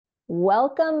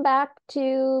Welcome back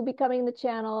to Becoming the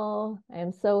Channel. I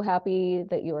am so happy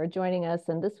that you are joining us.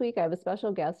 And this week I have a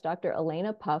special guest. Dr.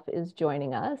 Alaina Puff is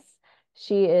joining us.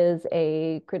 She is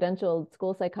a credentialed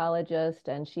school psychologist,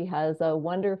 and she has a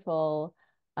wonderful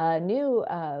new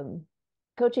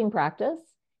coaching practice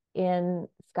in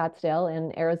Scottsdale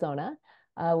in Arizona,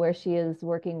 where she is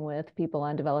working with people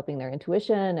on developing their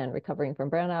intuition and recovering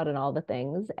from burnout and all the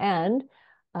things. And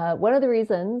one of the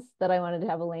reasons that I wanted to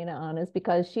have Elena on is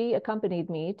because she accompanied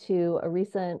me to a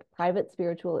recent private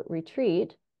spiritual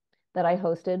retreat that I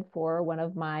hosted for one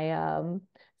of my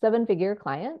seven-figure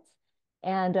clients.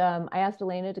 And I asked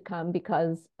Elena to come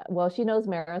because, well, she knows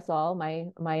Marisol,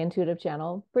 my intuitive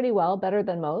channel, pretty well, better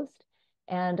than most.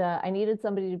 And I needed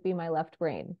somebody to be my left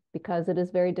brain because it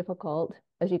is very difficult,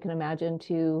 as you can imagine,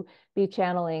 to be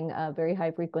channeling very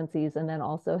high frequencies and then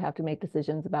also have to make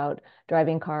decisions about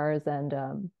driving cars and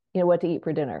what to eat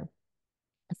for dinner.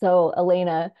 So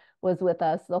Elena was with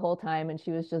us the whole time, and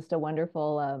she was just a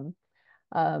wonderful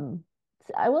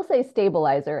I will say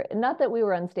stabilizer. Not that we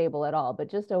were unstable at all,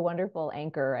 but just a wonderful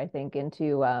anchor, I think,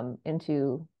 into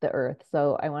the earth.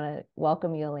 So I want to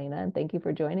welcome you, Elena, and thank you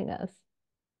for joining us.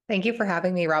 Thank you for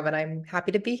having me, Robin. I'm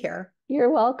happy to be here.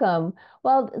 You're welcome.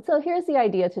 Well, so here's the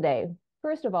idea today.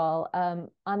 First of all,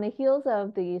 on the heels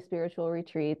of the spiritual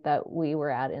retreat that we were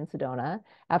at in Sedona,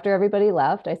 after everybody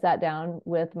left, I sat down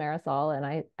with Marisol and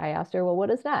I asked her, well,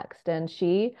 what is next? And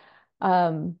she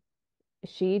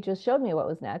just showed me what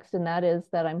was next, and that is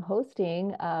that I'm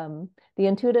hosting the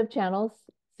Intuitive Channel's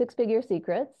Six-Figure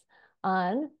Secrets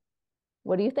on,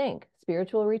 what do you think?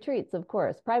 Spiritual retreats, of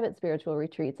course, private spiritual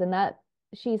retreats. And that,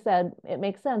 she said, it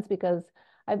makes sense because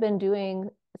I've been doing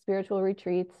spiritual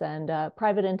retreats and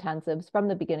private intensives from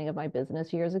the beginning of my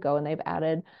business years ago, and they've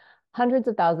added hundreds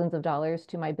of thousands of dollars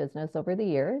to my business over the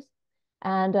years.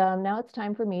 And now it's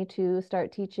time for me to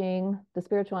start teaching the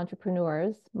spiritual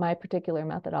entrepreneurs my particular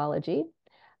methodology.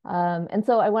 And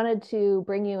so I wanted to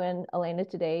bring you in, Elena,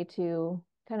 today to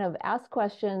kind of ask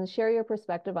questions, share your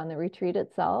perspective on the retreat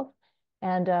itself,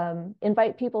 and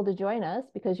invite people to join us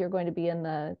because you're going to be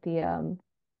in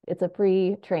it's a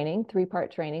free training,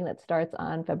 three-part training that starts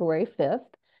on February 5th.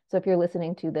 So if you're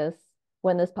listening to this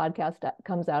when this podcast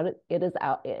comes out, it is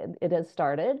out, it has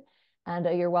started. And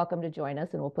you're welcome to join us,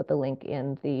 and we'll put the link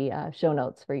in the show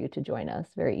notes for you to join us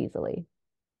very easily.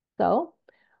 So,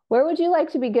 where would you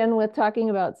like to begin with talking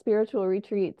about spiritual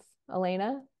retreats,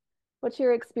 Elena? What's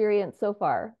your experience so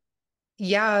far?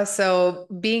 Yeah, so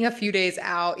being a few days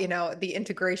out, the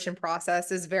integration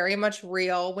process is very much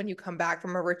real when you come back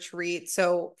from a retreat.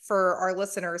 So, for our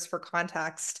listeners, for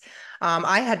context,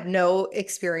 I had no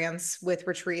experience with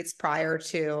retreats prior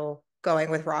to going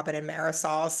with Robin and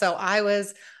Marisol. So, I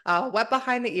was wet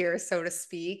behind the ears, so to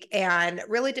speak, and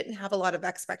really didn't have a lot of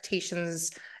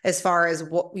expectations as far as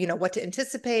what to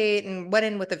anticipate, and went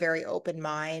in with a very open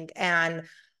mind. And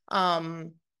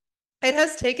it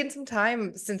has taken some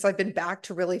time since I've been back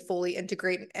to really fully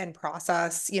integrate and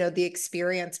process, the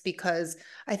experience, because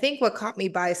I think what caught me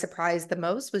by surprise the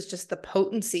most was just the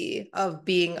potency of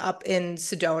being up in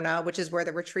Sedona, which is where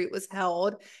the retreat was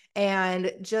held,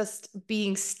 and just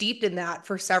being steeped in that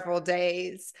for several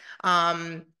days.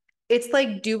 It's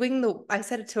like I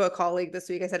said it to a colleague this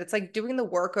week. I said, it's like doing the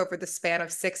work over the span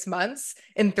of 6 months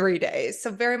in 3 days. So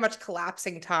very much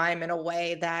collapsing time in a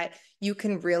way that you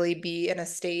can really be in a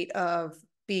state of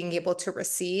being able to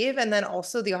receive, and then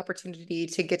also the opportunity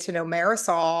to get to know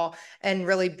Marisol and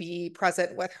really be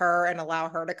present with her and allow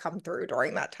her to come through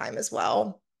during that time as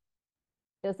well.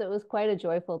 Yes, it was quite a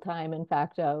joyful time. In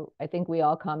fact, I think we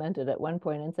all commented at one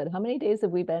point and said, "How many days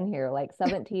have we been here? Like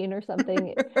 17 or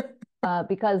something?"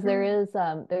 Because there's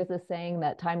a saying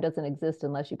that time doesn't exist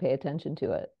unless you pay attention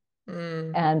to it.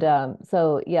 Mm. And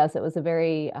so yes, it was a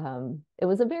very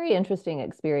interesting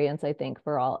experience, I think,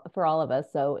 for all of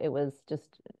us. So it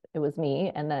was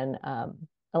me and then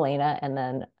Elena and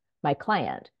then my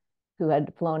client who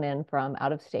had flown in from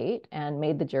out of state and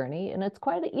made the journey. And it's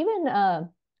quite even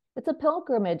it's a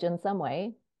pilgrimage in some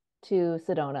way to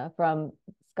Sedona from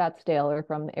Scottsdale or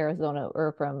from Arizona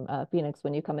or from Phoenix.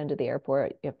 When you come into the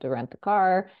airport, you have to rent the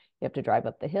car, you have to drive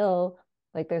up the hill.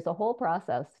 Like there's a whole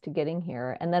process to getting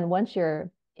here. And then once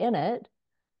you're in it,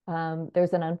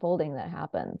 there's an unfolding that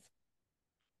happens.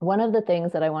 One of the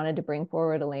things that I wanted to bring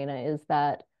forward, Elena, is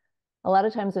that a lot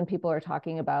of times when people are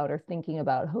talking about or thinking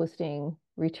about hosting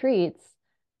retreats,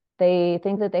 they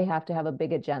think that they have to have a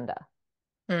big agenda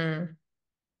Mm.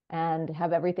 and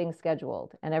have everything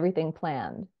scheduled and everything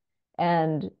planned.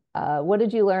 And what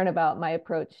did you learn about my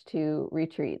approach to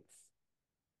retreats?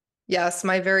 Yes,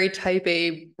 my very type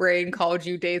A brain called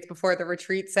you days before the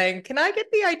retreat saying, "Can I get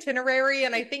the itinerary?"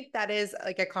 And I think that is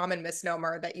like a common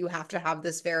misnomer that you have to have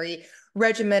this very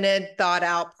regimented, thought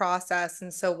out process.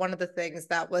 And so, one of the things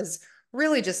that was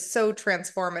really just so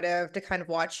transformative to kind of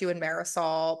watch you and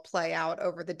Marisol play out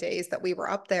over the days that we were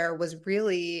up there was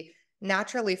really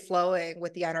naturally flowing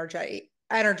with the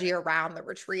energy around the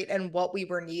retreat and what we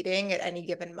were needing at any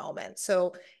given moment.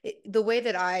 So the way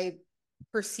that I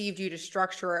perceived you to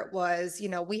structure it was,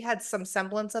 we had some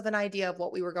semblance of an idea of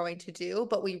what we were going to do,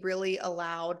 but we really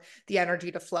allowed the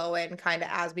energy to flow in kind of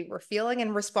as we were feeling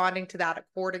and responding to that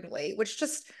accordingly, which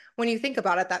just when you think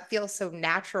about it, that feels so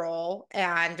natural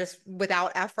and just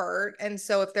without effort. And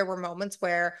so if there were moments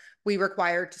where we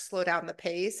required to slow down the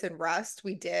pace and rest,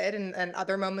 we did. And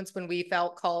other moments when we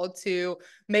felt called to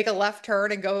make a left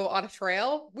turn and go on a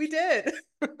trail, we did.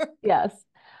 Yes.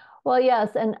 Well,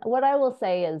 yes. And what I will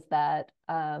say is that,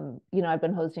 I've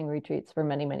been hosting retreats for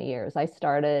many, many years. I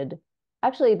started,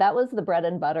 actually, that was the bread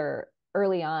and butter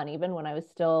early on, even when I was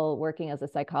still working as a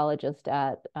psychologist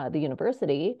at the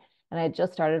university and I had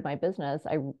just started my business.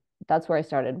 That's where I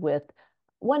started with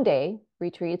one day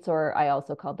retreats, or I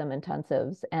also called them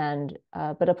intensives, and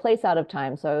but a place out of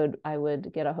time. So I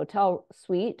would get a hotel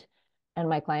suite and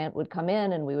my client would come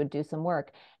in and we would do some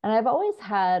work. And I've always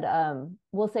had,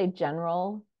 we'll say,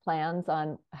 general plans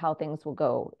on how things will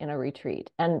go in a retreat.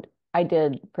 And I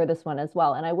did for this one as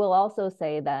well. And I will also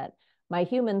say that my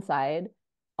human side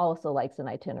also likes an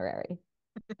itinerary.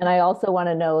 And I also want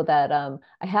to know that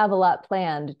I have a lot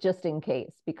planned just in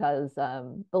case, because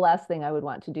the last thing I would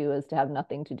want to do is to have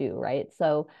nothing to do, right?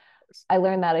 So I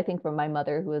learned that, I think, from my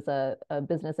mother, who was a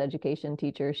business education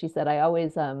teacher. She said, I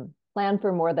always plan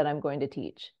for more than I'm going to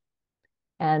teach.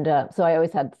 And so I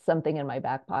always had something in my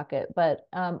back pocket. But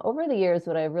over the years,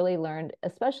 what I really learned,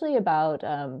 especially about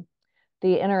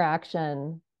the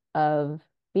interaction of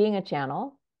being a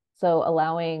channel, so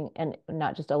allowing, and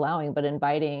not just allowing, but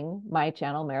inviting my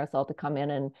channel, Marisol, to come in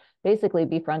and basically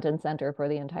be front and center for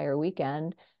the entire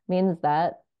weekend, means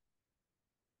that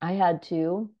I had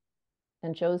to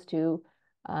and chose to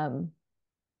um,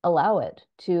 allow it,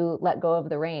 to let go of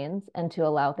the reins and to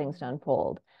allow things to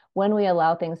unfold. When we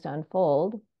allow things to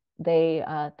unfold, they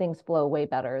things flow way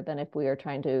better than if we are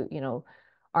trying to,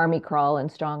 army crawl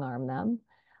and strong arm them.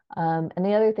 And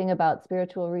the other thing about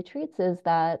spiritual retreats is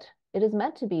that it is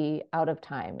meant to be out of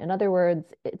time. In other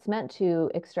words, it's meant to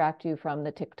extract you from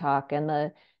the TikTok and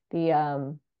the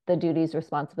duties,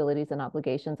 responsibilities, and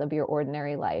obligations of your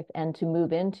ordinary life, and to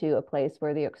move into a place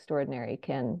where the extraordinary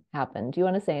can happen. Do you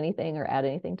want to say anything or add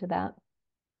anything to that?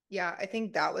 Yeah, I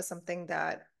think that was something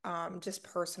that just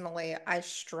personally I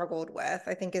struggled with.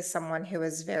 I think as someone who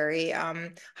is very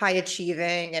high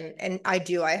achieving and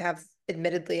I have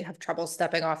admittedly have trouble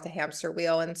stepping off the hamster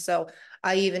wheel. And so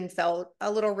I even felt a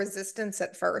little resistance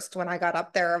at first when I got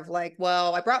up there of like,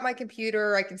 well, I brought my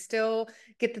computer, I can still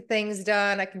get the things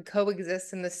done, I can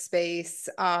coexist in this space.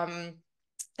 And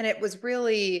it was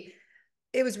really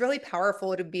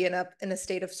powerful to be in a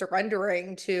state of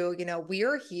surrendering to, we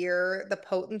are here. The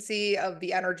potency of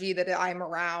the energy that I'm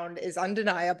around is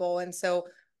undeniable. And so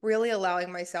really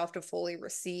allowing myself to fully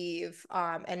receive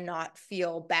and not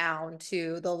feel bound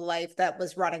to the life that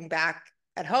was running back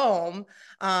at home.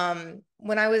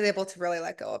 When I was able to really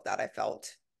let go of that,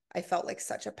 I felt like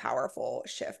such a powerful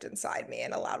shift inside me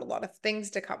and allowed a lot of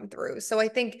things to come through. So I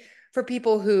think for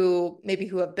people who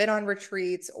have been on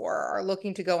retreats or are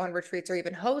looking to go on retreats or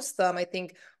even host them, I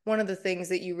think one of the things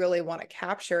that you really want to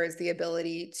capture is the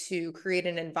ability to create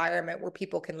an environment where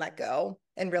people can let go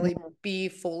and really Mhm. be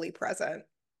fully present.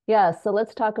 Yeah, so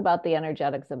let's talk about the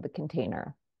energetics of the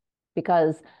container,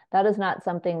 because that is not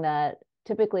something that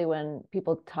typically when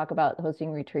people talk about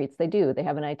hosting retreats, they do. They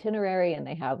have an itinerary and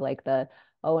they have like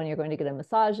oh, and you're going to get a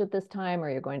massage at this time, or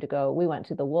you're going to go, we went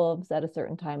to the wolves at a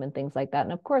certain time and things like that.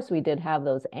 And of course, we did have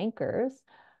those anchors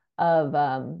of,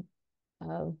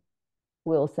 of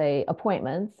we'll say,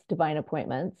 appointments, divine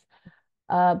appointments.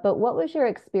 But what was your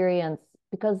experience?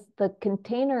 Because the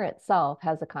container itself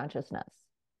has a consciousness.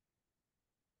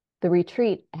 The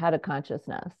retreat had a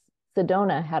consciousness.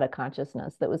 Sedona had a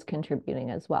consciousness that was contributing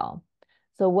as well.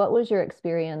 So, what was your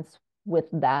experience with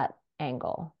that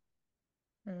angle?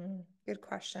 Good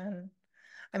question.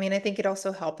 I mean, I think it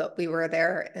also helped that we were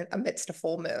there amidst a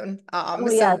full moon. Oh,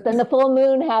 yes. So And the full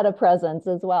moon had a presence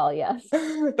as well. Yes.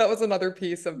 that was another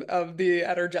piece of the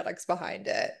energetics behind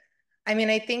it. I mean,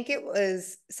 I think it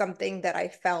was something that I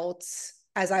felt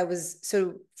as I was,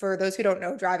 so for those who don't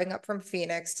know, driving up from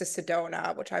Phoenix to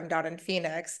Sedona, which I'm down in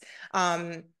Phoenix,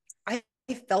 I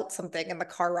felt something in the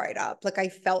car ride up. Like I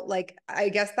felt like, I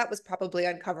guess that was probably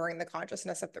uncovering the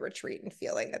consciousness of the retreat and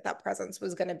feeling that that presence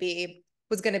was going to be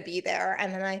there.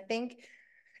 And then I think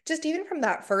just even from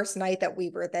that first night that we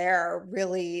were there,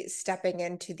 really stepping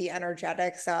into the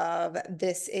energetics of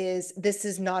this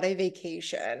is not a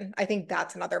vacation. I think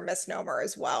that's another misnomer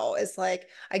as well. Is like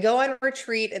I go on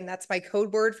retreat and that's my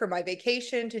code word for my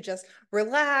vacation, to just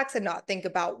relax and not think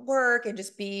about work and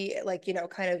just be like,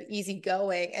 kind of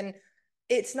easygoing. And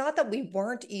it's not that we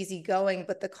weren't easygoing,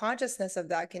 but the consciousness of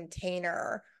that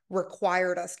container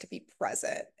required us to be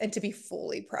present and to be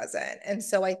fully present. And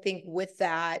so I think with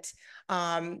that,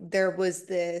 there was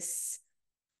this,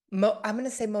 I'm going to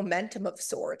say momentum of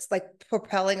sorts, like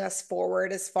propelling us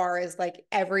forward as far as like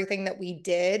everything that we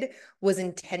did was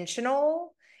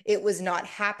intentional. It was not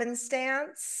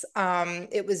happenstance.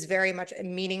 It was very much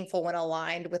meaningful and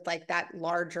aligned with like that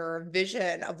larger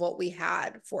vision of what we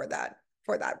had for that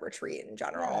retreat in Yeah.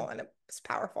 general. And it was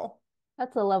powerful.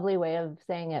 That's a lovely way of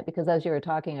saying it because as you were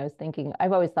talking, I was thinking,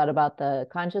 I've always thought about the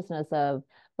consciousness of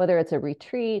whether it's a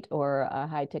retreat or a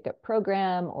high ticket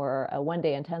program or a 1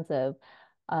 day intensive.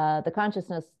 The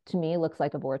consciousness to me looks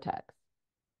like a vortex.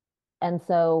 And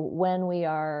so when we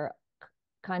are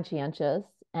conscientious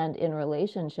and in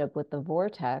relationship with the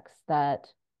vortex that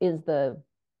is the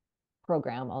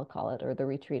program, I'll call it, or the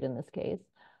retreat in this case,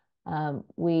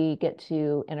 we get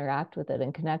to interact with it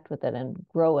and connect with it and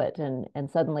grow it. And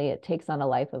suddenly it takes on a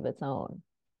life of its own.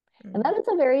 And Mm. that is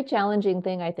a very challenging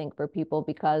thing, I think, for people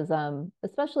because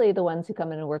especially the ones who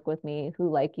come in and work with me who,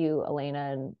 like you,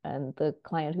 Elena, and the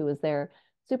client who was there,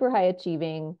 super high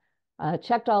achieving,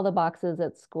 checked all the boxes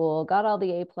at school, got all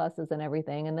the A pluses and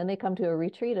everything. And then they come to a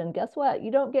retreat and guess what?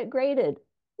 You don't get graded.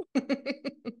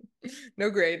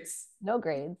 No grades. No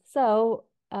grades. So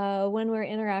when we're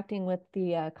interacting with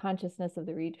the consciousness of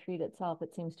the retreat itself,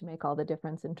 it seems to make all the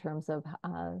difference in terms of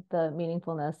the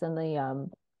meaningfulness and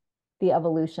the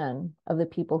evolution of the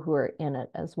people who are in it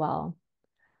as well.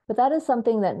 But that is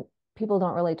something that people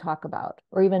don't really talk about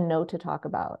or even know to talk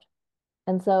about.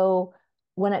 And so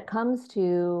when it comes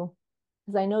to,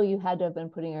 because I know you had to have been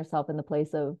putting yourself in the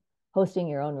place of hosting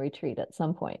your own retreat at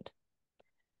some point.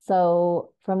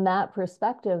 So from that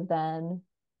perspective, then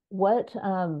what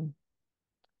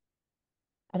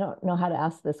I don't know how to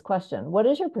ask this question. What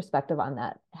is your perspective on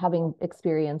that, having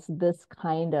experienced this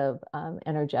kind of um,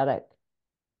 energetic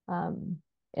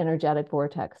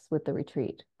vortex with the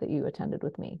retreat that you attended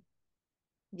with me?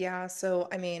 Yeah, so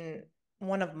I mean,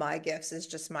 one of my gifts is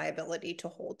just my ability to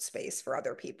hold space for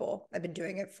other people. I've been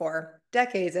doing it for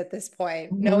decades at this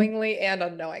point, Hmm. knowingly and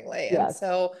unknowingly. And Yes.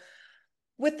 so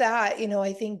with that,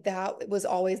 I think that was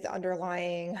always the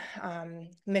underlying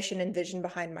mission and vision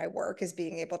behind my work, is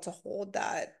being able to hold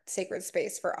that sacred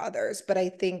space for others. But I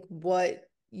think what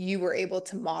you were able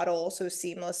to model so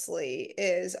seamlessly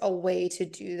is a way to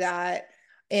do that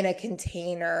in a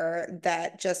container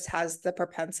that just has the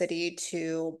propensity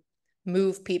to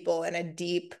move people in a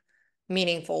deep,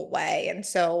 meaningful way. And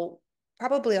so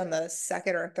probably on the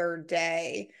second or third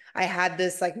day, I had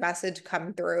this like message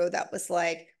come through that was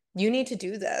like, you need to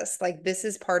do this. Like, this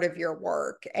is part of your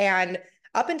work. And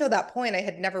up until that point, I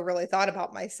had never really thought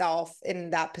about myself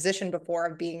in that position before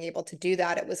of being able to do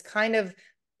that. It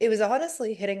was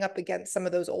honestly hitting up against some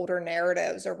of those older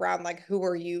narratives around like, who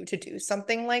are you to do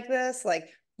something like this? Like,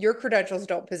 your credentials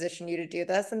don't position you to do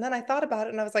this. And then I thought about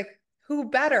it and I was like, who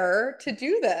better to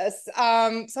do this?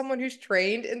 Someone who's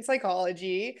trained in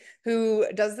psychology, who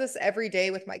does this every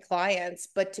day with my clients,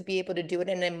 but to be able to do it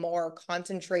in a more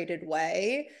concentrated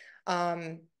way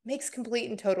makes complete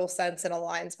and total sense and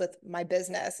aligns with my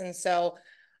business. And so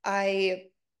I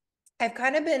I've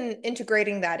kind of been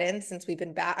integrating that in since we've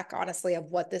been back, honestly, of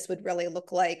what this would really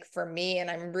look like for me. And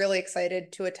I'm really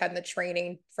excited to attend the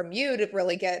training from you to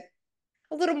really get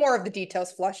a little more of the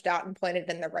details flushed out and pointed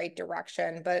in the right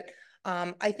direction. But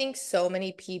I think so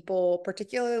many people,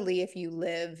 particularly if you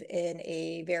live in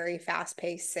a very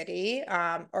fast-paced city,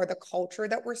 or the culture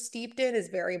that we're steeped in is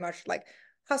very much like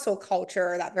hustle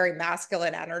culture, that very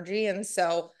masculine energy. And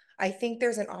so I think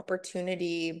there's an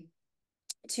opportunity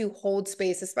to hold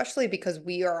space, especially because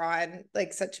we are on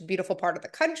like such a beautiful part of the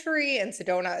country and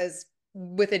Sedona is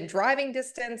within driving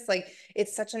distance. Like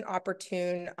it's such an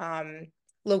opportune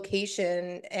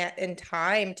location and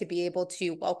time to be able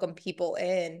to welcome people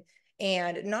in,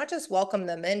 and not just welcome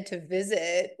them in to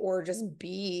visit or just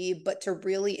be, but to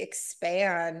really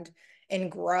expand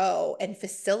and grow and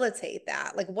facilitate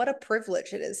that. Like what a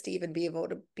privilege it is to even be able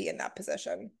to be in that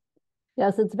position.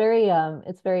 Yes, it's very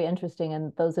interesting.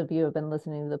 And those of you who have been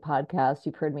listening to the podcast,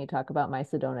 you've heard me talk about my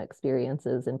Sedona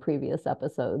experiences in previous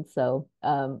episodes. So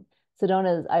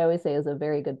Sedona is, I always say, is a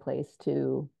very good place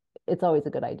to, it's always a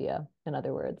good idea, in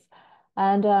other words.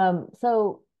 And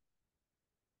so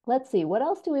let's see, what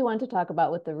else do we want to talk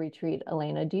about with the retreat,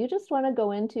 Elena? Do you just want to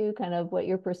go into kind of what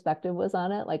your perspective was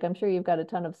on it? Like, I'm sure you've got a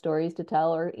ton of stories to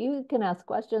tell, or you can ask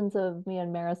questions of me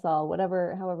and Marisol,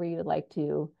 whatever, however you would like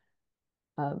to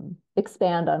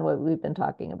expand on what we've been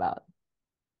talking about.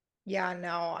 Yeah,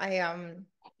 no,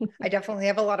 I definitely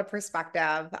have a lot of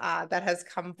perspective that has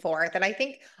come forth. And I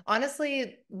think,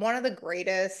 honestly, one of the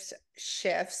greatest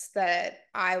shifts that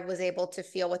I was able to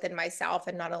feel within myself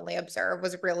and not only observe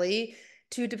was really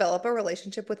to develop a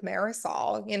relationship with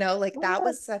Marisol. Like Oh, that yes.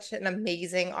 was such an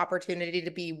amazing opportunity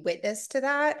to be witness to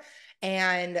that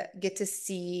and get to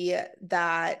see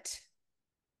that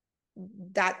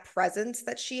presence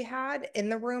that she had in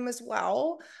the room as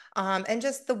well, and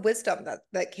just the wisdom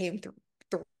that came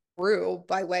through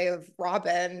by way of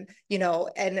Robin,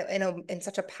 and in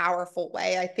such a powerful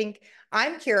way. I think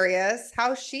I'm curious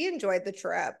how she enjoyed the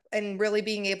trip and really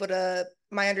being able to.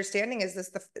 My understanding is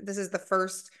this is the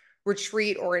first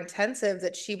retreat or intensive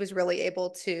that she was really able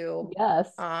to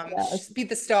Yes, yes. be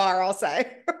the star, I'll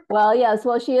say. Well, yes,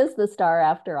 well, she is the star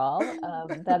after all.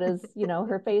 That is,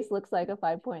 her face looks like a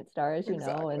 5 point star, as you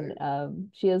know, and Exactly.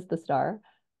 she is the star.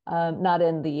 Not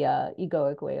in the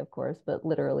egoic way, of course, but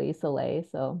literally Soleil,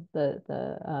 so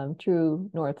the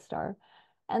true North Star.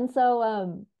 And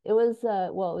so it was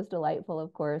well, it was delightful,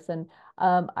 of course, and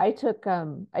I took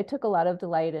a lot of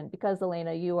delight in because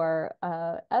Elena, you are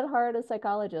at heart a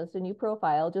psychologist, and you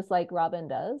profile just like Robin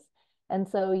does. And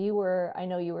so I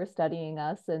know you were studying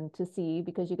us and to see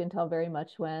because you can tell very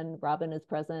much when Robin is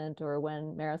present or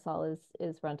when Marisol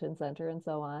is front and center and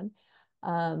so on.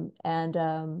 And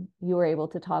you were able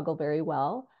to toggle very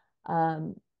well.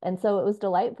 And so it was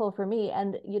delightful for me.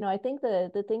 And I think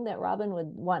the thing that Robin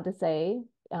would want to say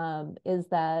is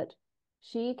that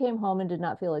she came home and did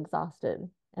not feel exhausted.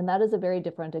 And that is a very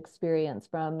different experience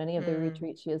from many of the Mm,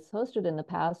 retreats she has hosted in the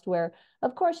past, where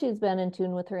of course she's been in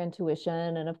tune with her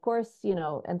intuition and of course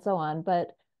and so on,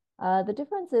 but the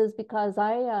difference is because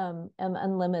I am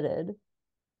unlimited,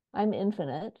 I'm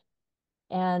infinite,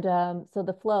 and so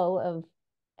the flow of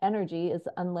energy is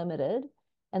unlimited.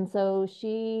 And so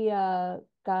she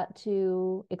got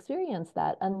to experience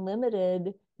that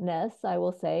unlimitedness, I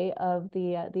will say, of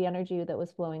the energy that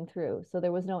was flowing through. So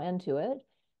there was no end to it.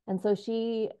 And so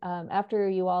she, after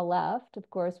you all left, of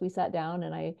course, we sat down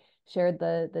and I shared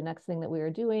the next thing that we were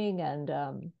doing,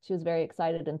 and she was very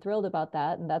excited and thrilled about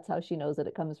that. And that's how she knows that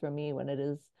it comes from me when it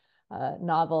is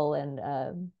novel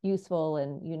and useful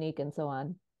and unique and so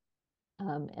on,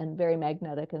 and very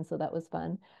magnetic. And so that was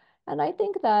fun. And I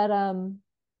think that,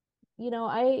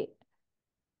 I,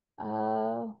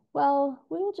 well,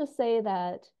 we will just say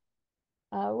that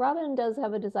Robin does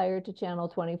have a desire to channel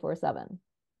 24/7.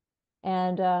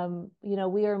 And,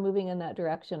 we are moving in that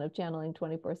direction of channeling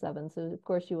 24/7. So of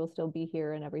course you will still be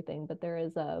here and everything, but there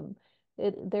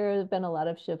have been a lot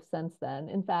of shifts since then.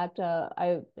 In fact,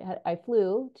 I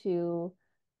flew to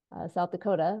South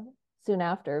Dakota soon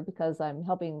after because I'm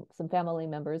helping some family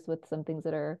members with some things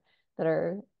that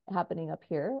are happening up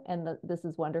here, and this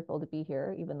is wonderful to be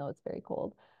here, even though it's very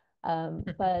cold.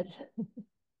 But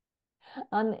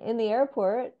on in the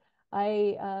airport,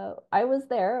 I was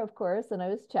there, of course, and I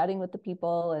was chatting with the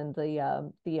people, and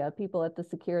the people at the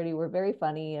security were very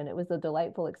funny, and it was a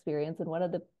delightful experience. And one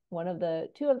of the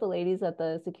two of the ladies at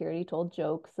the security told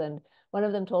jokes, and one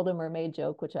of them told a mermaid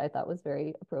joke, which I thought was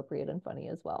very appropriate and funny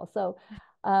as well. So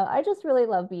I just really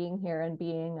love being here and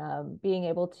being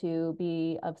able to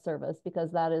be of service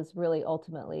because that is really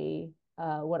ultimately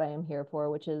what I am here for,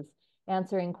 which is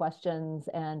answering questions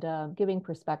and giving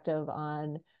perspective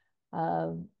on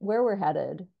where we're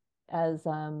headed as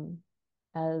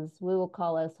we will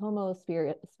call us Homo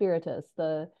spiritus,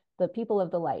 the people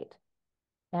of the light.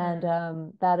 And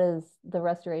mm. that is the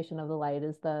restoration of the light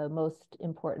is the most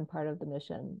important part of the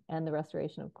mission, and the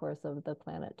restoration, of course, of the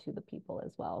planet to the people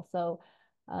as well. So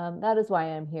that is why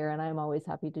I'm here, and I'm always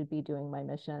happy to be doing my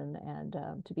mission and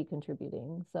to be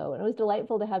contributing. So it was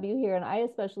delightful to have you here, and I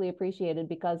especially appreciated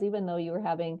because even though you were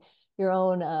having your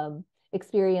own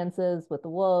experiences with the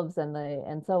wolves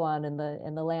and so on, and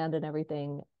the land and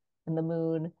everything, and the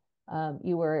moon,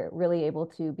 you were really able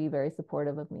to be very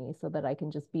supportive of me so that I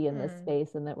can just be in this Mm.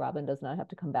 space and that Robin does not have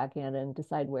to come back in and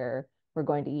decide where we're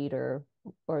going to eat or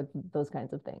those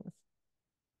kinds of things.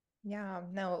 Yeah,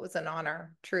 no, it was an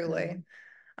honor, truly. Mm.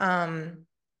 Um,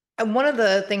 and one of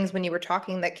the things when you were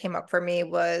talking that came up for me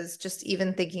was just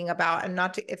even thinking about, and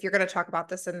not to, if you're going to talk about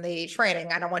this in the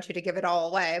training, I don't want you to give it all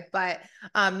away, but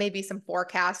maybe some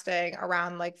forecasting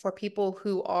around like for people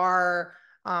who are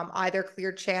either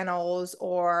clear channels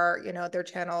or, their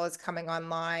channel is coming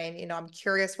online. I'm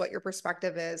curious what your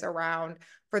perspective is around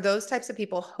for those types of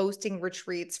people hosting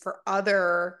retreats for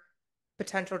other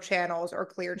potential channels or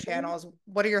clear Mhm. channels.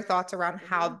 What are your thoughts around Mhm.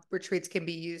 how retreats can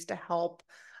be used to help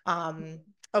um,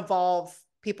 evolve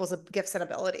people's gifts and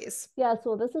abilities? Yes,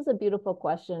 well, this is a beautiful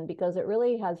question because it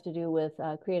really has to do with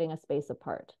creating a space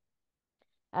apart.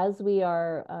 As we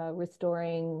are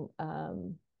restoring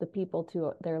the people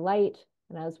to their light,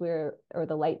 and as we're, or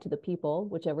the light to the people,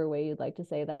 whichever way you'd like to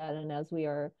say that, and as we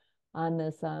are on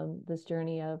this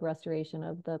journey of restoration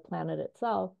of the planet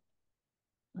itself,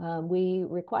 we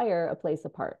require a place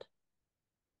apart.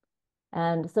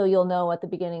 And so you'll know at the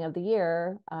beginning of the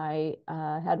year, I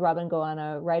had Robin go on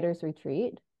a writer's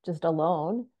retreat just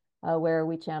alone, where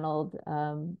we channeled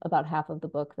about half of the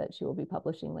book that she will be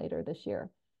publishing later this year.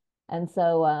 And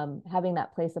so having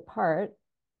that place apart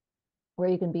where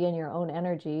you can be in your own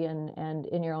energy and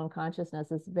in your own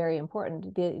consciousness is very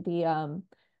important. The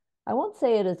I won't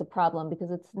say it is a problem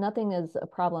because it's nothing is a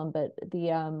problem, but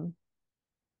the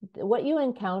what you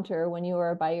encounter when you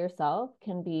are by yourself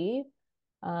can be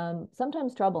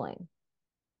sometimes troubling.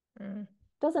 Mm.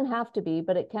 Doesn't have to be,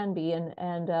 but it can be.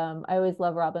 And I always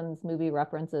love Robin's movie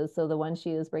references. So the one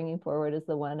she is bringing forward is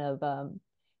the one of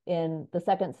in the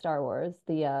second Star Wars,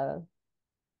 the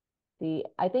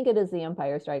I think it is the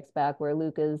Empire Strikes Back, where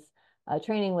Luke is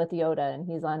training with Yoda, and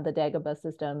he's on the Dagobah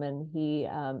system, and he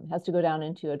has to go down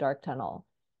into a dark tunnel.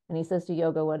 And he says to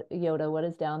Yoda, what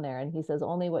is down there? And he says,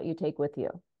 only what you take with you.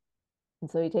 And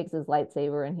so he takes his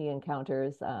lightsaber and he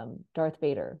encounters Darth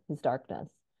Vader, his darkness.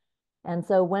 And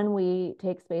so when we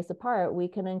take space apart, we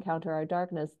can encounter our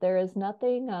darkness. There is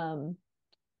nothing,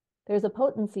 there's a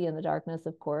potency in the darkness,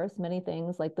 of course. Many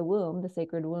things like the womb, the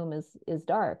sacred womb is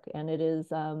dark, and it is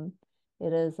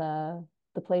the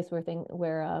place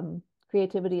where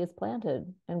creativity is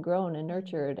planted and grown and Mm.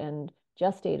 nurtured and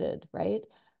gestated, right?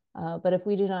 But if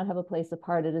we do not have a place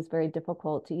apart, it is very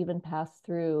difficult to even pass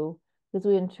through because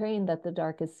we've been trained that the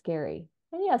dark is scary.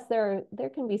 And yes, there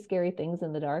can be scary things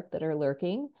in the dark that are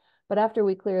lurking, but after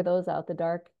we clear those out, the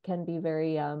dark can be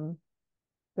very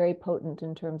potent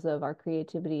in terms of our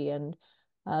creativity and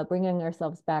bringing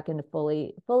ourselves back into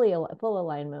full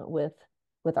alignment with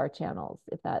our channels,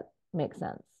 if that makes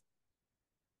sense.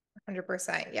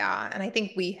 100%. Yeah. And I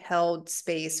think we held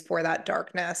space for that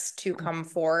darkness to come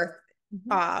forth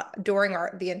Mhm. during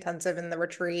the intensive and the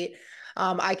retreat.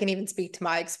 I can even speak to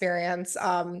my experience.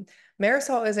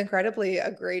 Marisol is incredibly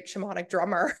a great shamanic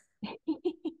drummer.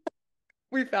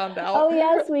 We found Oh out.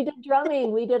 yes, we did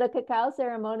drumming. We did a cacao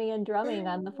ceremony and drumming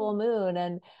on the full moon.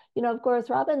 And of course,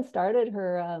 Robin started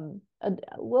her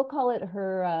we'll call it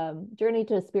her journey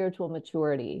to spiritual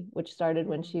maturity, which started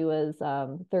when Mm. she was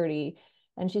 30.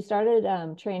 And she started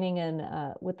training in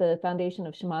with the foundation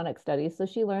of shamanic studies. So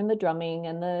she learned the drumming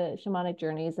and the shamanic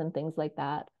journeys and things like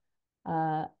that.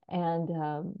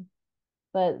 And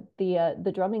but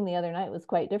the drumming the other night was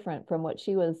quite different from what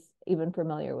she was even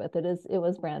familiar with. It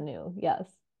was brand new. Yes.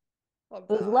 Love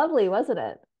It was that. lovely, wasn't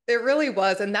it? It really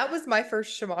was. And that was my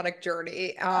first shamanic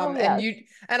journey. Oh, yes.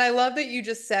 And I love that you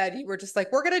just said you were just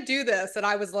like, we're gonna do this. And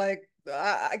I was like,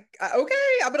 okay,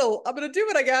 I'm gonna do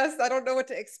it, I guess. I don't know what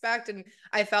to expect. And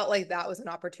I felt like that was an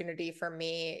opportunity for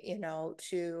me,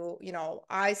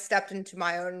 I stepped into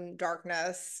my own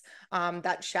darkness,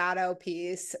 that shadow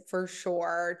piece for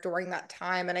sure during that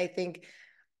time. And I think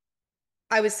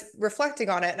I was reflecting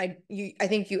on it, and I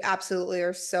think you absolutely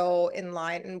are so in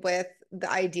line with the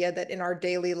idea that in our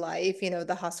daily life,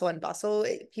 the hustle and bustle,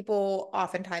 people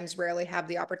oftentimes rarely have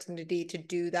the opportunity to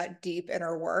do that deep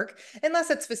inner work unless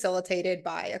it's facilitated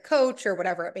by a coach or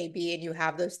whatever it may be, and you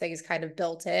have those things kind of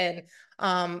built in.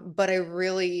 But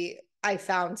I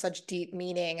found such deep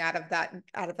meaning out of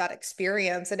that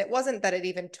experience, and it wasn't that it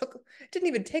didn't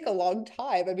even take a long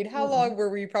time. I mean, how Mm-mm. long were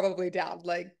we probably down?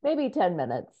 Like, Maybe 10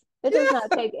 minutes. It does not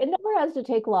yeah. take, it never has to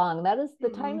take long. That is, the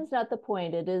time Mm. is not the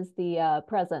point. It is the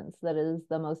presence that is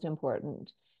the most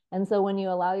important. And so when you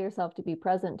allow yourself to be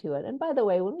present to it, and by the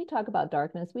way, when we talk about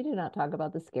darkness, we do not talk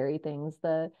about the scary things.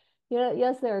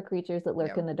 Yes, there are creatures that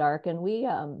lurk Yeah. in the dark, and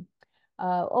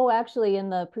oh, actually,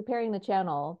 in the preparing the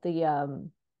channel,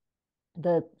 the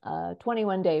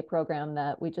 21-day program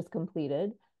that we just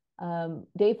completed.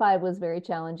 Day 5 was very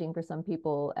challenging for some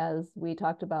people as we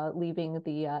talked about leaving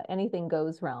the anything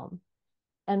goes realm.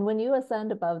 And when you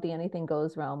ascend above the anything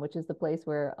goes realm, which is the place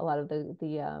where a lot of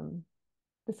the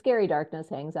scary darkness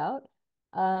hangs out,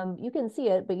 you can see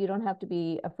it, but you don't have to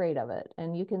be afraid of it.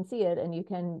 And you can see it, and you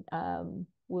can,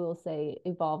 we'll say,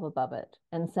 evolve above it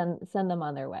and send them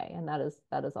on their way. And that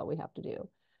is all we have to do.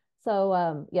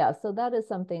 Yeah, so that is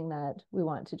something that we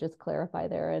want to just clarify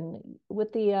there. And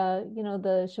with the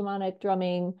the shamanic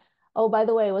drumming, oh, by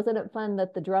the way, wasn't it fun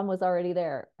that the drum was already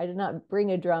there? I did not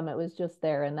bring a drum, it was just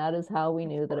there, and that is how we Of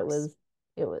knew that course.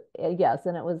 it was yes,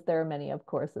 and it was there are many of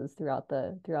courses throughout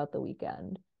the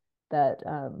weekend that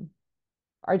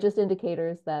are just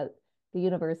indicators that the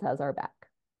universe has our back.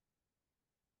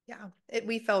 Yeah,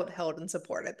 we felt held and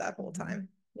supported that whole Mhm. time,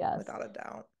 Yes. without a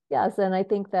doubt. Yes, and I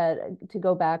think that to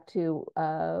go back to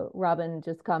Robin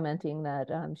just commenting that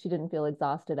she didn't feel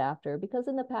exhausted after, because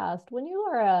in the past, when you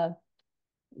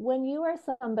are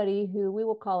somebody who we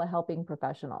will call a helping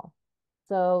professional,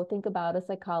 so think about a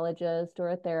psychologist or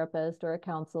a therapist or a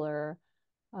counselor,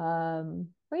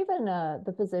 or even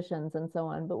the physicians and so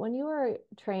on. But when you are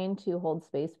trained to hold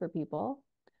space for people,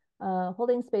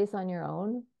 holding space on your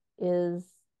own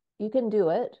is you can do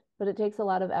it, but it takes a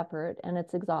lot of effort and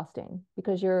it's exhausting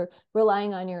because you're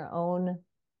relying on your own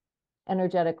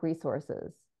energetic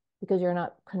resources because you're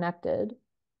not connected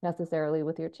necessarily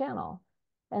with your channel.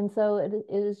 And so it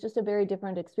is just a very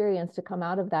different experience to come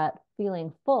out of that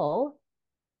feeling full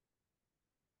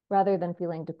rather than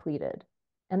feeling depleted.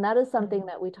 And that is something Mhm.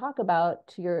 that we talk about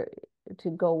to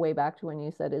go way back to when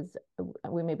you said is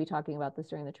we may be talking about this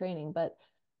during the training, but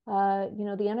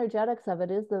the energetics of it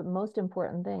is the most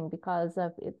important thing because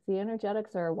if the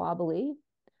energetics are wobbly,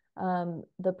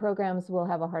 the programs will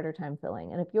have a harder time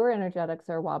filling. And if your energetics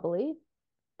are wobbly,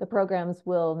 the programs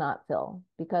will not fill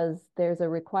because there's a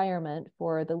requirement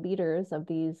for the leaders of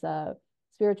these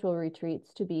spiritual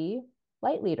retreats to be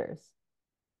light leaders,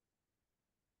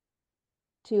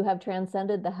 to have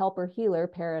transcended the helper healer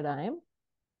paradigm,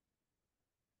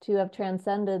 to have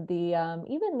transcended the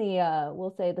even the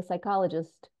we'll say the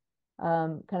psychologist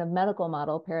kind of medical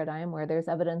model paradigm where there's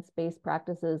evidence-based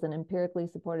practices and empirically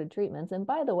supported treatments. And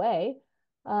by the way,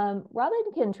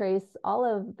 Robin can trace all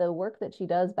of the work that she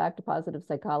does back to positive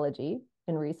psychology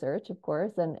in research, of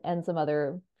course, and some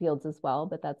other fields as well.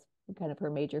 But that's kind of her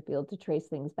major field to trace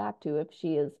things back to if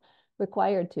she is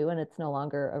required to, and it's no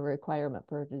longer a requirement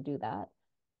for her to do that.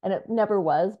 And it never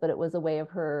was, but it was a way of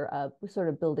her sort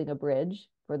of building a bridge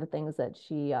for the things that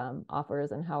she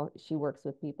offers and how she works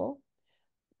with people.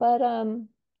 But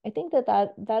I think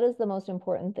that is the most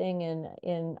important thing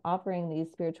in offering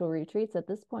these spiritual retreats at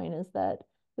this point is that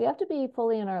we have to be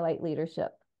fully in our light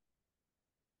leadership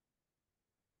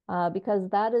because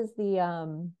that is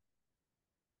the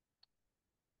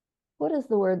what is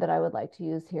the word that I would like to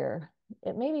use here?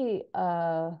 It may be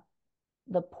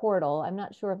the portal. I'm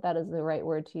not sure if that is the right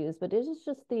word to use, but it is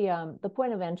just the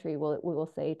point of entry, we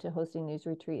will say, to hosting these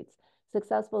retreats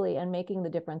successfully and making the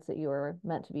difference that you are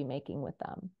meant to be making with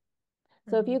them.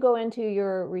 So if you Mhm. go into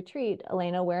your retreat,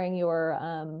 Elena, wearing your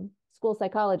school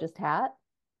psychologist hat,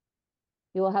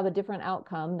 you will have a different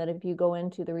outcome than if you go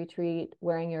into the retreat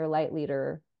wearing your light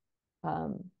leader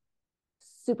um,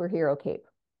 superhero cape.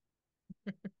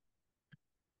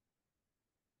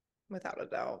 Without a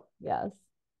doubt. Yes.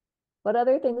 What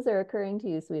other things are occurring to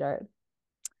you, sweetheart?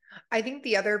 I think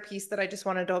the other piece that I just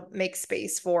wanted to make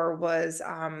space for was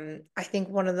I think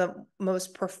one of the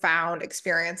most profound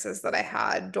experiences that I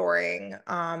had during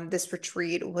this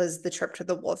retreat was the trip to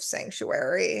the wolf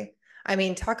sanctuary. I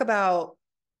mean, talk about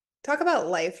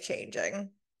life changing.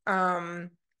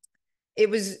 Um, it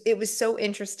was so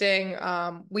interesting.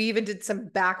 We even did some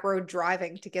back road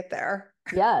driving to get there.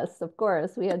 Yes, of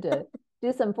course. We had to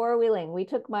do some four-wheeling. We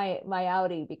took my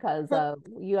Audi because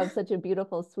you have such a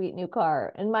beautiful, sweet new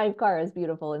car. And my car is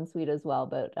beautiful and sweet as well,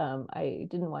 but I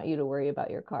didn't want you to worry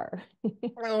about your car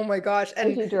Oh my gosh. as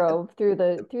And you drove through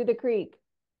the creek.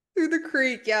 through the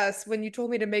creek, yes, when you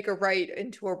told me to make a right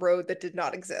into a road that did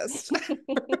not exist.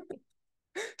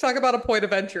 Talk about a point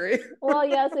of entry. Well,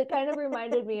 yes, it kind of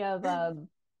reminded me of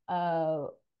uh,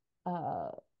 uh,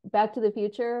 Back to the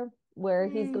Future, where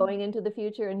he's Mm. going into the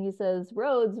future and he says,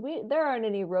 "Roads, there aren't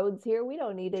any roads here. We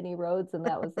don't need any roads." And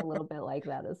that was a little bit like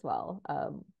that as well.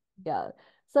 Yeah.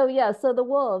 So the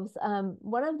wolves.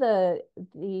 One of the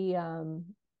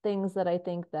things that I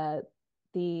think that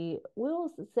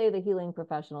we'll say the healing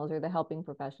professionals or the helping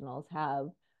professionals have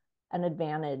an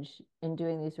advantage in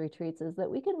doing these retreats is that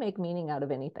we can make meaning out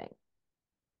of anything.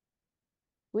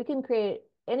 We can create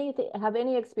anything, have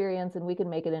any experience, and we can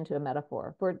make it into a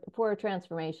metaphor for a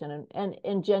transformation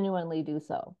and genuinely do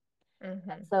so. And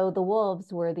Mhm. so the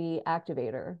wolves were the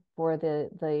activator for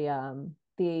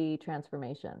the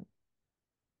transformation.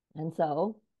 And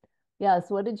so, yes,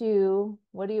 what do you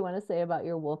want to say about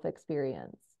your wolf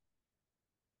experience?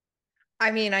 I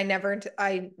mean,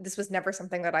 this was never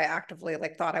something that I actively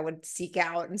like thought I would seek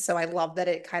out. And so I love that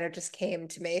it kind of just came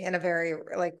to me in a very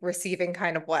like receiving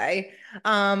kind of way.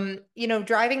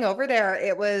 Driving over there,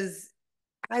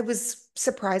 I was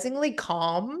surprisingly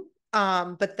calm.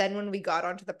 But then when we got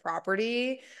onto the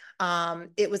property,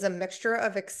 it was a mixture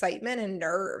of excitement and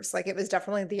nerves. Like it was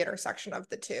definitely the intersection of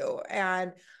the two.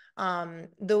 And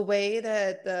the way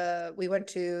that we went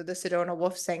to the Sedona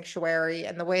Wolf Sanctuary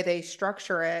and the way they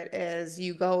structure it is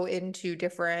you go into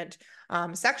different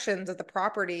sections of the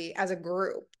property as a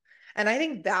group. And I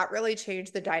think that really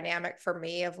changed the dynamic for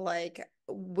me of like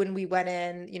when we went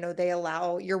in,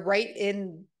 you're right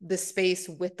in the space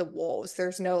with the wolves.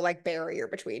 There's no like barrier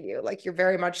between you. Like you're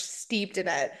very much steeped in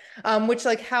it. Which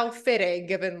like how fitting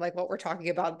given like what we're talking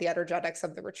about, the energetics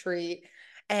of the retreat.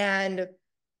 And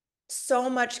so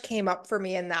much came up for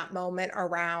me in that moment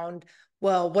around,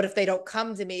 well, what if they don't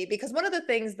come to me? Because one of the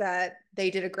things that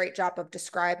they did a great job of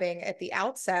describing at the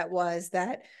outset was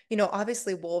that,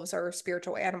 obviously wolves are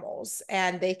spiritual animals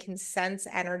and they can sense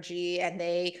energy and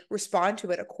they respond to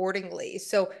it accordingly.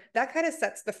 So that kind of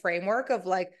sets the framework of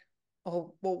like,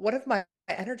 oh, well, what if my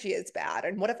energy is bad?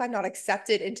 And what if I'm not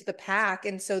accepted into the pack?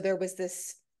 And so there was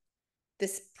this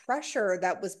pressure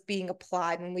that was being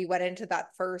applied when we went into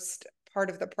that first part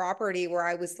of the property where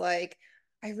I was like,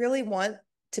 I really want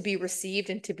to be received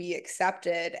and to be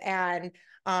accepted. And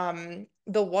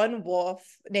the one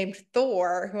wolf named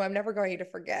Thor, who I'm never going to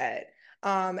forget,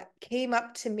 came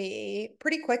up to me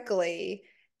pretty quickly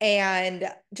and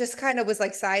just kind of was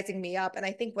like sizing me up. And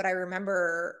I think what I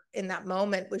remember in that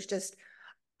moment was just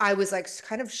I was like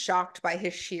kind of shocked by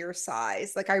his sheer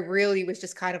size. Like I really was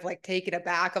just kind of like taken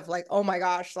aback of like, oh my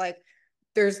gosh, like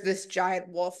there's this giant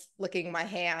wolf licking my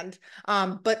hand.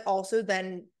 But also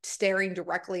then staring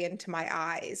directly into my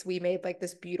eyes. We made like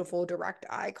this beautiful direct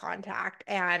eye contact.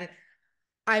 And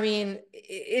I mean,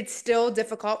 it's still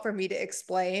difficult for me to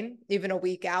explain even a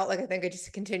week out. Like I think I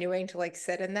just continuing to like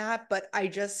sit in that, but I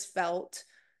just felt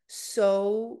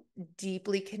so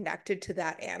deeply connected to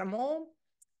that animal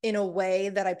in a way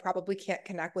that I probably can't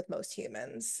connect with most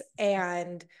humans.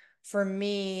 And for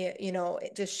me,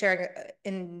 just sharing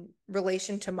in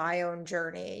relation to my own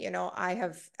journey,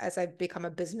 as I've become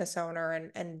a business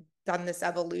owner and done this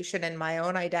evolution in my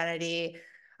own identity,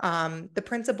 the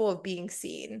principle of being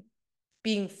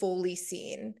fully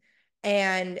seen.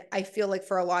 And I feel like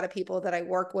for a lot of people that I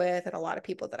work with and a lot of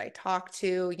people that I talk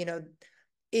to,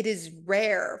 it is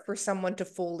rare for someone to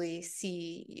fully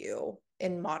see you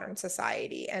in modern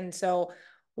society. And so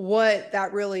what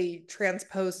that really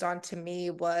transposed onto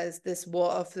me was this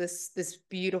wolf, this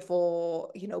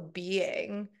beautiful,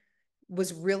 being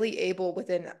was really able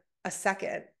within a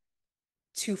second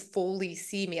to fully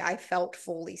see me. I felt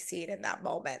fully seen in that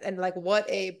moment. And like what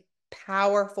a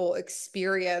powerful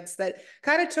experience that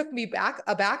kind of took me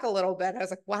aback a little bit. I was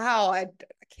like, wow, I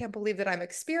can't believe that I'm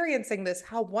experiencing this.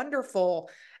 How wonderful.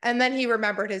 And then he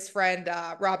remembered his friend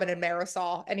Robin and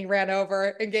Marisol and he ran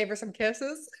over and gave her some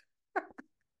kisses.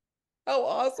 How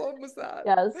awesome was that?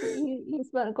 Yes, he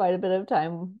spent quite a bit of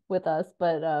time with us,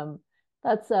 but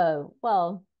that's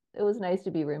well, it was nice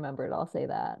to be remembered, I'll say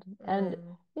that. And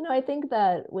Mm, I think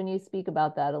that when you speak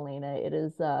about that, Elena, it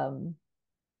is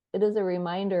a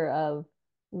reminder of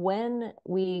when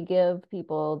we give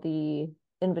people the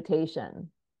invitation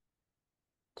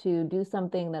to do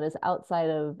something that is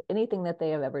outside of anything that they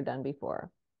have ever done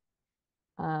before.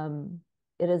 Um,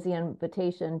 it is the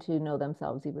invitation to know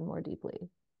themselves even more deeply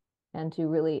and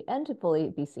to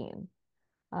fully be seen.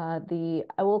 I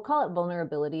will call it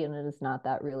vulnerability, and it is not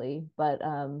that really, but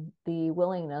the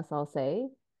willingness, I'll say,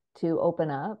 to open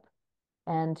up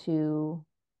and to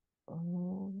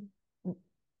um,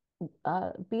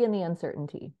 be in the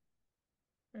uncertainty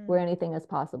where mm, anything is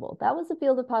possible. That was a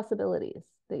field of possibilities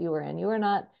that you were in. You were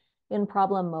not in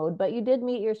problem mode, but you did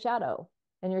meet your shadow.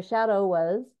 And your shadow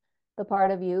was the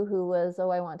part of you who was, oh,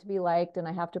 I want to be liked and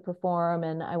I have to perform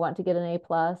and I want to get an A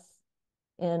plus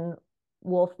in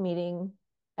wolf meeting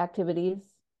activities,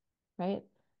 right?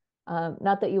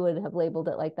 Not that you would have labeled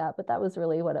it like that, but that was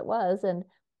really what it was. And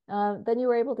then you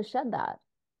were able to shed that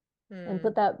and mm,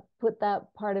 put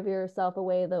that part of yourself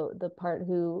away, the part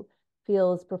who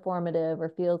feels performative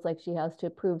or feels like she has to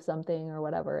prove something or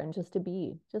whatever, and just to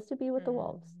be with the mm,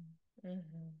 wolves. mm,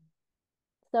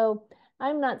 So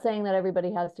I'm not saying that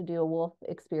everybody has to do a wolf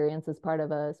experience as part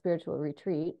of a spiritual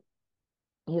retreat,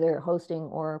 either hosting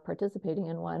or participating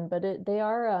in one, but they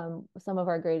are some of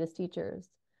our greatest teachers.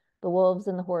 The wolves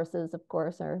and the horses, of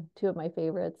course, are two of my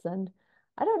favorites. And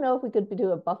I don't know if we could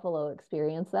do a buffalo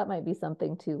experience. That might be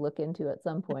something to look into at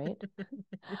some point.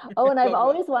 Oh, and I've Love that.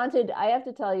 always wanted, I have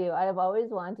to tell you, I have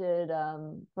always wanted,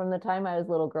 from the time I was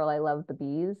a little girl, I loved the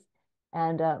bees.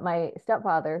 And my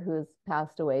stepfather, who's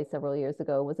passed away several years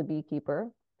ago, was a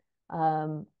beekeeper.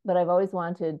 But I've always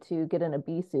wanted to get in a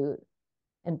bee suit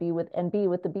and be with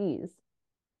the bees.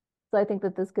 So I think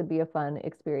that this could be a fun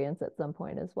experience at some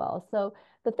point as well. So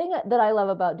the thing that I love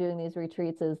about doing these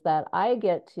retreats is that I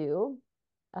get to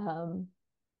um,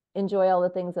 enjoy all the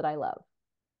things that I love.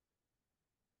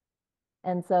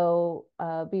 And so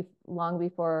long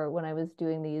before when I was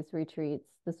doing these retreats,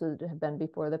 this would have been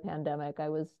before the pandemic, I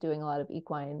was doing a lot of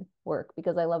equine work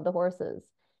because I love the horses.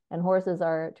 And horses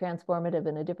are transformative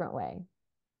in a different way.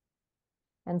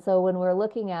 And so when we're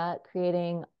looking at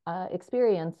creating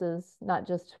experiences, not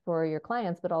just for your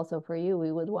clients, but also for you,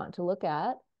 we would want to look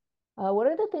at what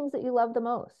are the things that you love the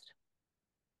most?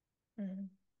 Mhm.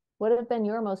 What have been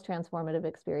your most transformative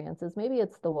experiences? Maybe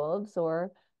it's the wolves,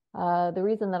 or the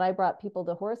reason that I brought people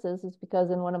to horses is because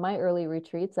in one of my early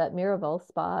retreats at Miraval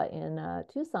Spa in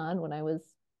Tucson, when I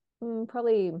was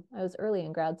probably I was early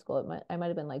in grad school, I might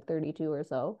have been like 32 or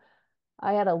so.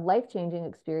 I had a life-changing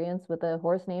experience with a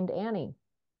horse named Annie.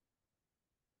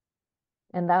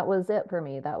 And that was it for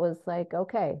me. That was like,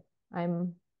 okay,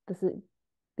 I'm this is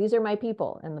these are my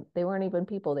people. And they weren't even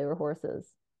people, they were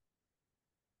horses.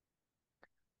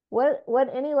 What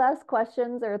any last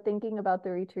questions or thinking about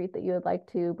the retreat that you would like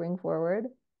to bring forward?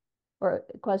 Or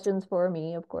questions for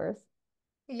me, of course.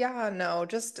 Yeah, no,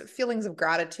 just feelings of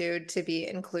gratitude to be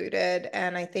included.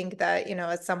 And I think that,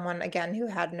 as someone, again, who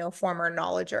had no former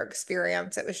knowledge or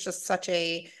experience, it was just such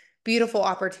a beautiful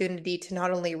opportunity to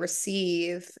not only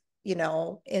receive,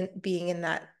 in being in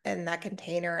that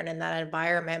container and in that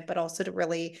environment, but also to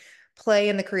really play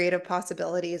in the creative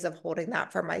possibilities of holding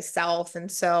that for myself. And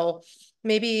so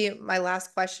maybe my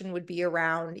last question would be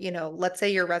around, let's say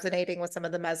you're resonating with some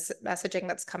of the messaging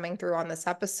that's coming through on this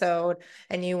episode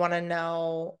and you want to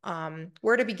know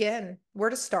where to begin,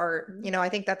 where to start. I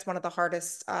think that's one of the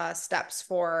hardest steps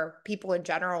for people in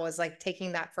general is like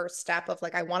taking that first step of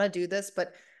like, I want to do this,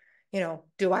 but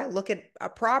do I look at a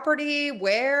property?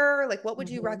 Where? Like, what would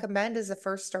you Mm-hmm. recommend as a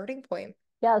first starting point?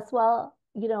 Yes, well,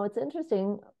 it's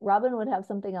interesting. Robin would have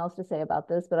something else to say about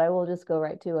this, but I will just go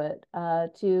right to it.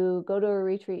 To go to a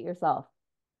retreat yourself,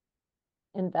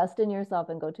 invest in yourself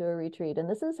and go to a retreat. And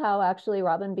this is how actually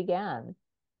Robin began.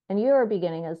 And you are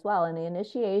beginning as well. In the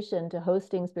initiation to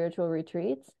hosting spiritual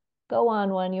retreats, go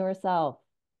on one yourself.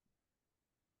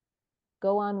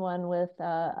 Go on one with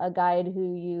a guide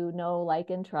who you know,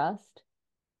 like, and trust,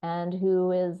 and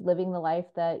who is living the life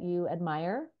that you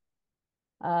admire,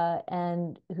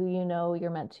 and who you know you're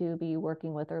meant to be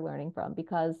working with or learning from,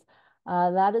 because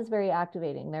that is very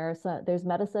activating. There's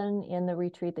medicine in the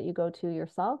retreat that you go to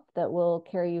yourself that will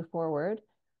carry you forward.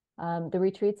 The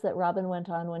retreats that Robin went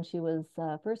on when she was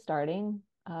first starting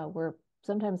were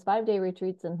sometimes 5-day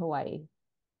retreats in Hawaii.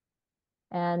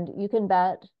 And you can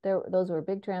bet those were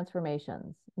big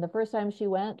transformations. The first time she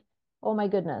went, oh my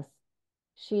goodness,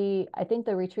 I think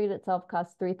the retreat itself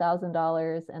cost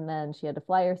 $3,000, and then she had to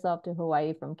fly herself to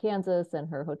Hawaii from Kansas and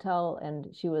her hotel, and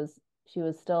she was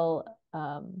still,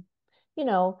 you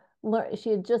know,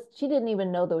 she didn't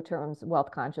even know the terms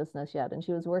wealth consciousness yet, and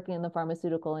she was working in the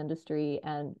pharmaceutical industry,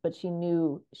 but she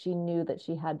knew that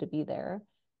she had to be there,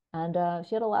 and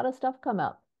she had a lot of stuff come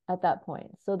up at that point.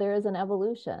 So there is an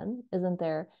evolution, isn't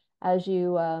there, as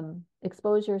you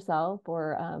expose yourself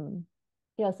or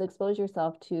yes, expose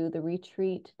yourself to the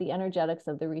retreat, the energetics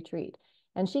of the retreat.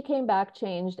 And she came back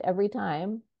changed every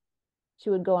time she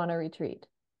would go on a retreat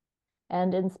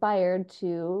and inspired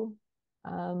to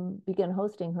begin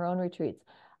hosting her own retreats.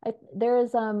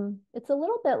 It's a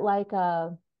little bit like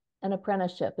an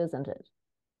apprenticeship, isn't it?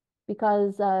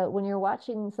 Because when you're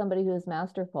watching somebody who is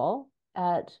masterful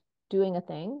at doing a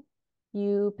thing,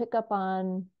 you pick up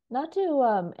on, not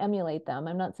to emulate them,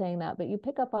 I'm not saying that, but you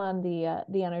pick up on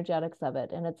the energetics of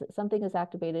it, and it's something is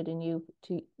activated in you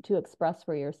to express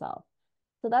for yourself.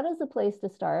 So that is a place to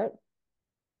start.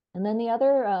 And then the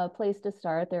other place to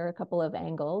start, there are a couple of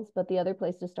angles, but the other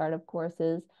place to start, of course,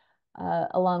 is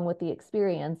along with the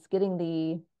experience, getting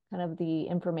the kind of the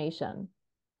information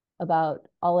about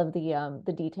all of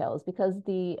the details, because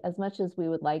as much as we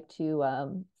would like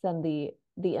to send the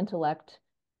intellect,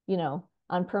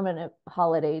 on permanent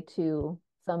holiday to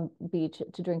some beach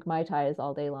to drink mai tais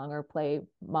all day long or play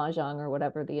mahjong or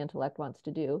whatever the intellect wants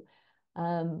to do,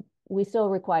 we still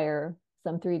require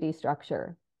some 3D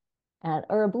structure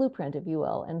or a blueprint, if you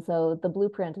will. And so the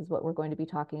blueprint is what we're going to be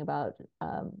talking about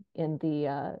in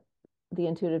the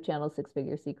Intuitive Channel Six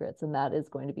Figure Secrets, and that is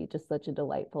going to be just such a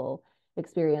delightful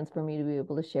experience for me to be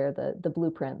able to share the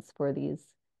blueprints for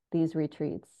these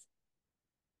retreats.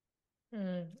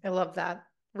 I love that. Mhm.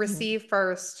 Receive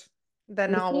first,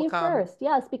 then all will Receive come. first,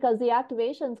 yes, because the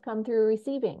activations come through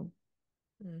receiving.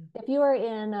 Mm, If you are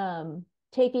in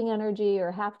taking energy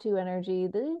or have to energy,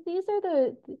 these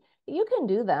are you can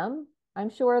do them. I'm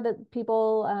sure that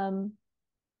people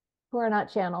who are not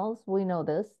channels, we know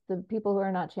this, the people who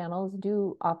are not channels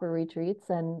do offer retreats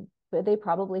and they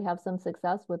probably have some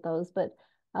success with those. But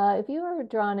if you are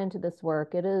drawn into this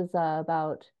work, it is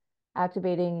about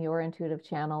activating your intuitive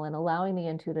channel and allowing the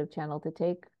intuitive channel to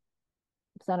take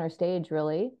center stage,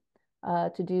 really,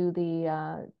 to do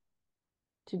the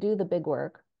big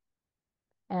work.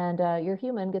 And your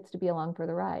human gets to be along for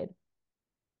the ride.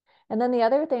 And then the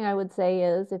other thing I would say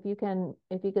is if you can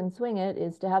swing it,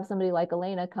 is to have somebody like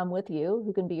Elena come with you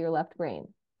who can be your left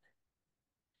brain,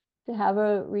 to have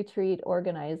a retreat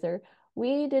organizer.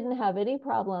 We didn't have any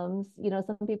problems.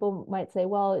 Some people might say,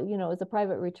 well, it's a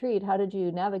private retreat. How did you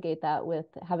navigate that with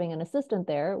having an assistant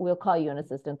there? We'll call you an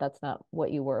assistant. That's not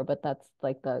what you were, but that's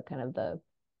like the kind of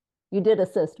you did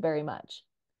assist very much,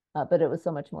 but it was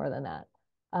so much more than that.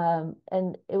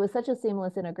 And it was such a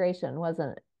seamless integration,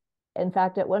 wasn't it? In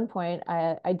fact, at one point,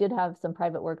 I did have some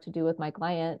private work to do with my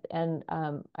client, and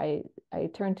I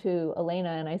turned to Elena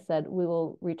and I said, "We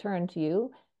will return to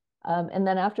you." And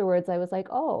then afterwards, I was like,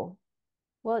 "Oh,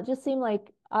 well, it just seemed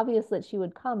like obvious that she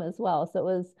would come as well." So it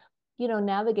was,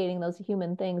 navigating those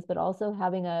human things, but also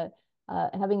having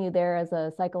you there as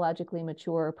a psychologically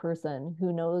mature person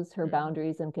who knows her mm,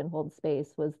 boundaries and can hold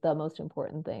space was the most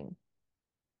important thing.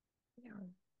 yeah.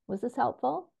 Was this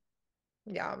helpful?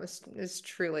 Yeah, it was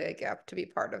truly a gift to be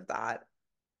part of that.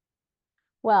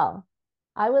 Well,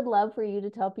 I would love for you to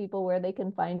tell people where they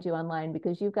can find you online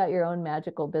because you've got your own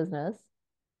magical business.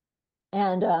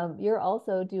 And you're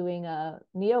also doing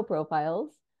neo profiles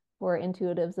for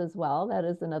intuitives as well. That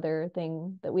is another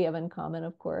thing that we have in common,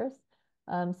 of course.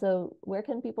 So where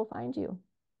can people find you?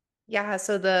 Yeah,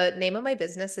 so the name of my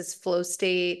business is Flow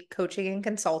State Coaching and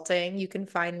Consulting. You can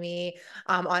find me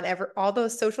on all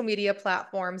those social media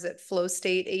platforms at Flow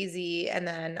State AZ, and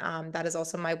then that is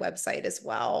also my website as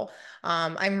well.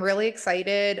 I'm really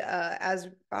excited, as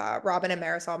Robin and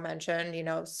Marisol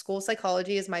mentioned. School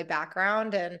psychology is my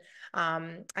background, and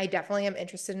I definitely am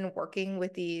interested in working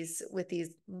with these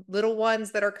little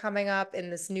ones that are coming up in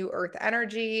this new Earth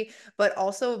energy, but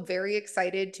also very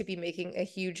excited to be making a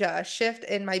huge shift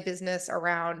in my business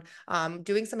around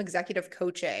doing some executive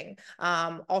coaching,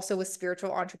 also with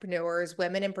spiritual entrepreneurs,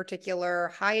 women in particular,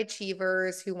 high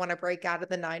achievers who want to break out of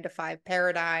the 9 to 5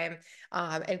 paradigm,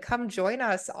 and come join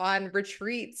us on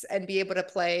retreats and be able to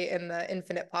play in the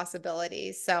infinite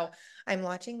possibilities. So I'm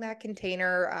launching that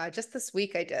container just this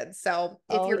week. I did. So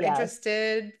if Oh, you're yes.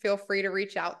 interested, feel free to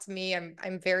reach out to me.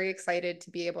 I'm very excited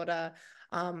to be able to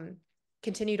um,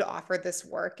 continue to offer this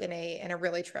work in a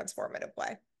really transformative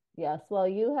way. Yes. Well,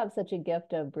 you have such a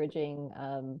gift of bridging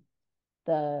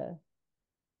the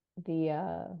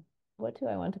the what do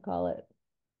I want to call it?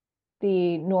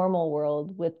 The normal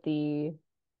world with the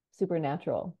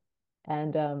supernatural.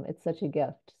 And it's such a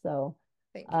gift. So,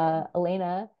 Thank you.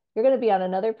 Elena, you're going to be on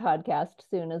another podcast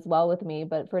soon as well with me.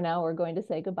 But for now, we're going to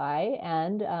say goodbye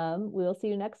and we will see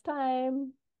you next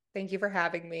time. Thank you for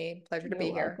having me. Pleasure to You're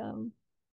be here. welcome.